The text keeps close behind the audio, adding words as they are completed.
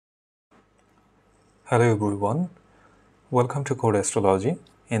Hello everyone, welcome to Code Astrology.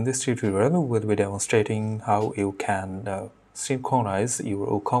 In this tutorial, we'll be demonstrating how you can synchronize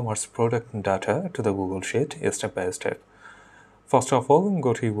your WooCommerce product data to the Google Sheet step by step. First of all,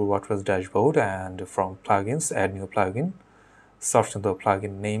 go to your WordPress dashboard and from plugins, add new plugin. Search the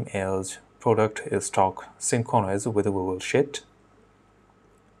plugin name as Product Stock Synchronize with the Google Sheet.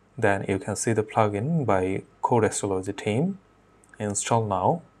 Then you can see the plugin by Code Astrology team. Install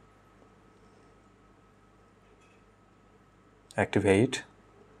now. Activate.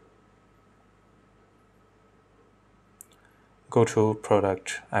 Go to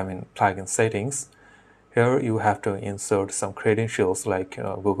plugin settings. Here you have to insert some credentials like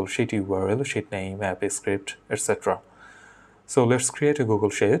Google Sheet URL, sheet name, app script, etc. So let's create a Google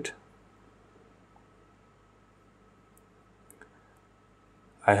Sheet.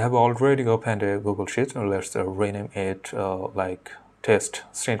 I have already opened a Google Sheet. Let's rename it like test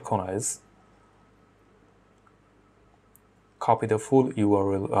synchronize. Copy the full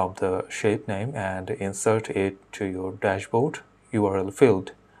URL of the sheet name and insert it to your dashboard URL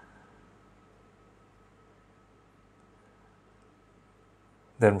field.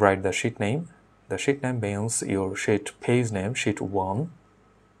 Then write the sheet name. The sheet name means your sheet page name, sheet 1.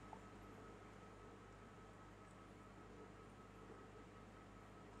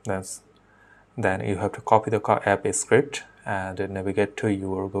 Then you have to copy the app script and navigate to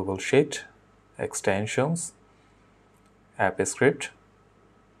your Google Sheet, extensions, app script.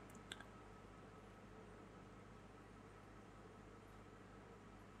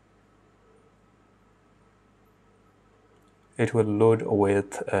 It will load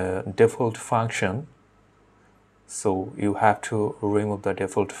with a default function. So you have to remove the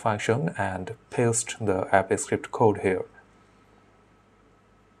default function and paste the app script code here.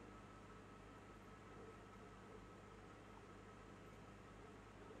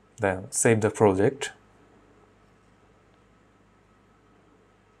 Then save the project.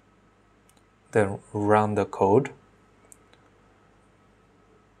 Then run the code.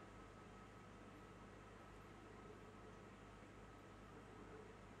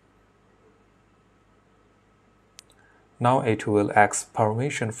 Now it will ask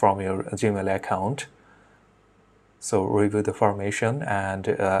permission from your Gmail account. So review the permission and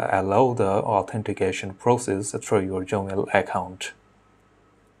allow the authentication process through your Gmail account.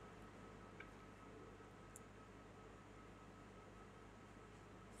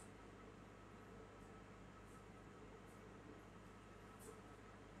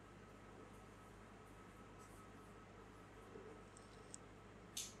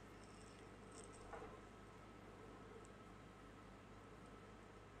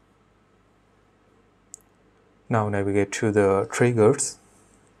 Now navigate to the triggers.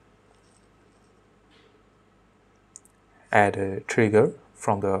 Add a trigger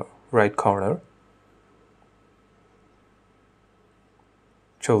from the right corner.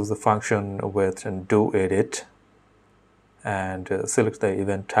 Choose the function with do edit and select the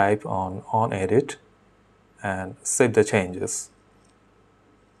event type on edit and save the changes.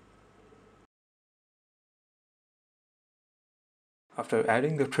 After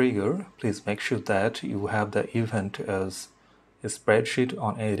adding the trigger, please make sure that you have the event as a spreadsheet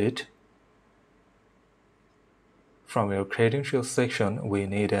on edit. From your credentials section, we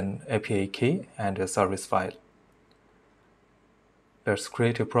need an API key and a service file. Let's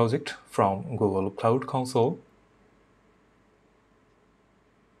create a project from Google Cloud Console.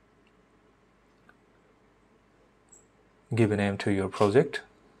 Give a name to your project.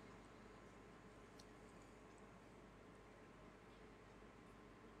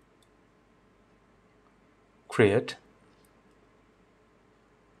 Create.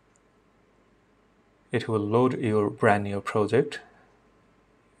 It will load your brand new project.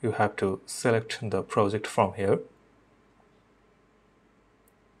 You have to select the project from here.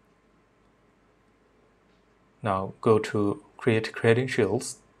 Now go to create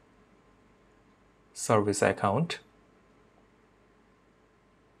credentials, service account.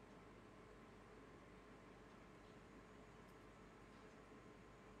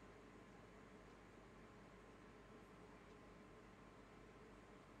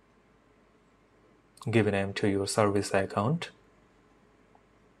 Give a name to your service account.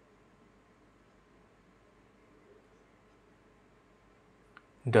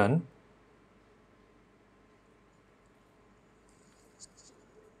 Done.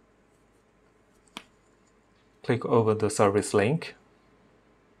 Click over the service link.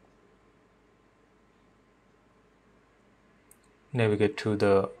 Navigate to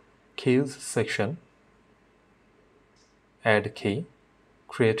the keys section. Add key.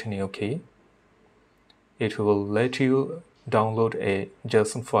 Create a new key. It will let you download a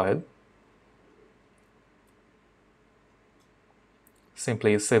JSON file.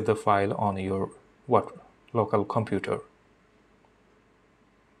 simply save the file on your local computer.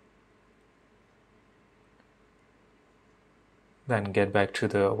 Then get back to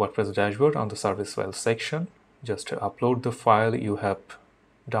the WordPress dashboard on the service files section. Just upload the file you have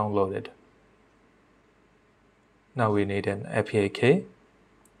downloaded. Now we need an API key.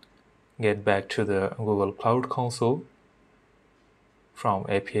 Get back to the Google Cloud Console. From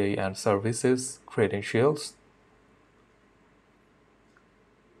API and Services, Credentials.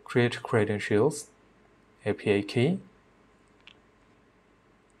 Create credentials, API key.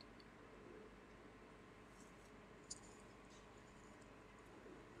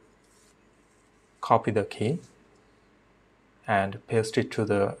 Copy the key and paste it to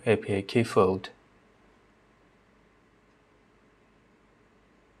the API key field.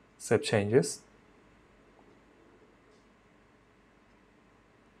 Save changes.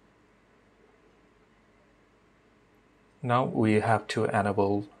 Now we have to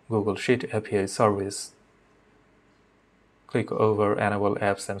enable Google Sheet API service. Click over Enable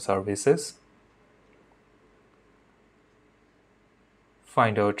Apps and Services.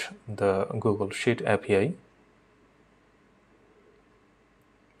 Find out the Google Sheet API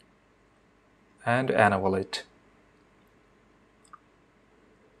and enable it.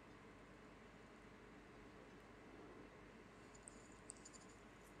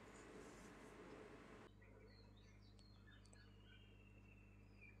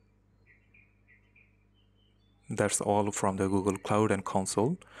 That's all from the Google Cloud and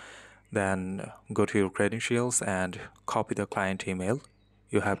Console. Then go to your credentials and copy the client email.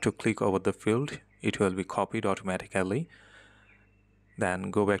 You have to click over the field. It will be copied automatically. Then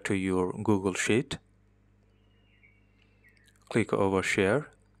go back to your Google Sheet. Click over Share.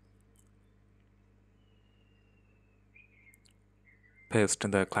 Paste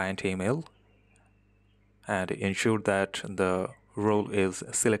the client email and ensure that the role is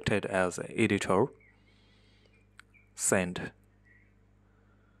selected as editor. Send.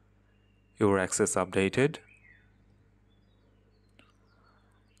 Your access updated.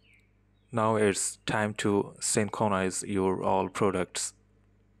 Now it's time to synchronize your all products.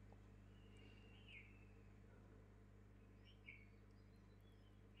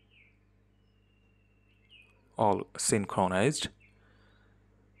 All synchronized.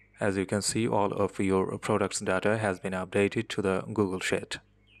 As you can see, all of your products data has been updated to the Google Sheet.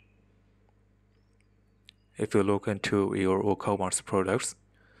 If you look into your WooCommerce products,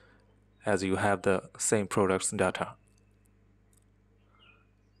 as you have the same products data.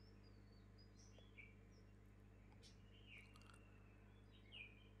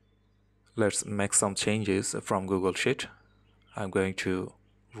 Let's make some changes from Google Sheet. I'm going to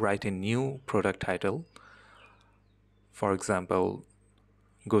write a new product title. For example,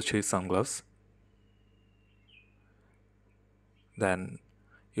 Gucci sunglasses. Then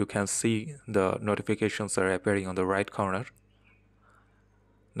you can see the notifications are appearing on the right corner.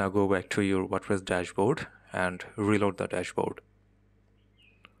 Now go back to your WordPress dashboard and reload the dashboard.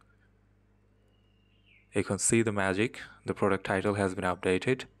 You can see the magic. The product title has been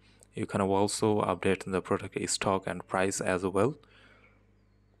updated. You can also update the product stock and price as well.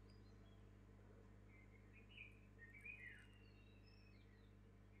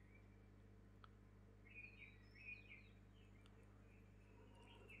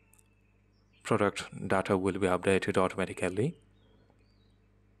 Product data will be updated automatically.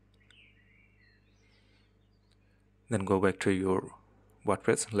 Then go back to your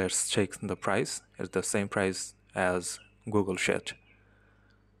WordPress. Let's check the price. It's the same price as Google Sheet.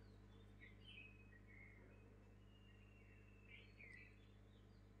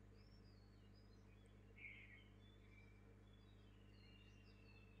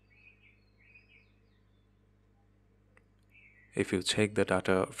 If you check the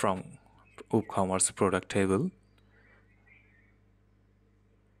data from WooCommerce product table,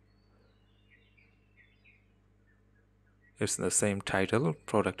 it's the same title,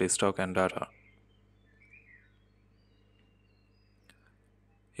 product stock and data.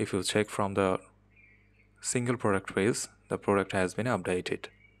 If you check from the single product page, the product has been updated.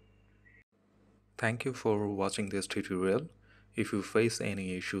 Thank you for watching this tutorial. If you face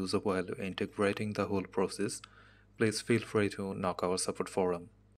any issues while integrating the whole process, please feel free to knock our support forum.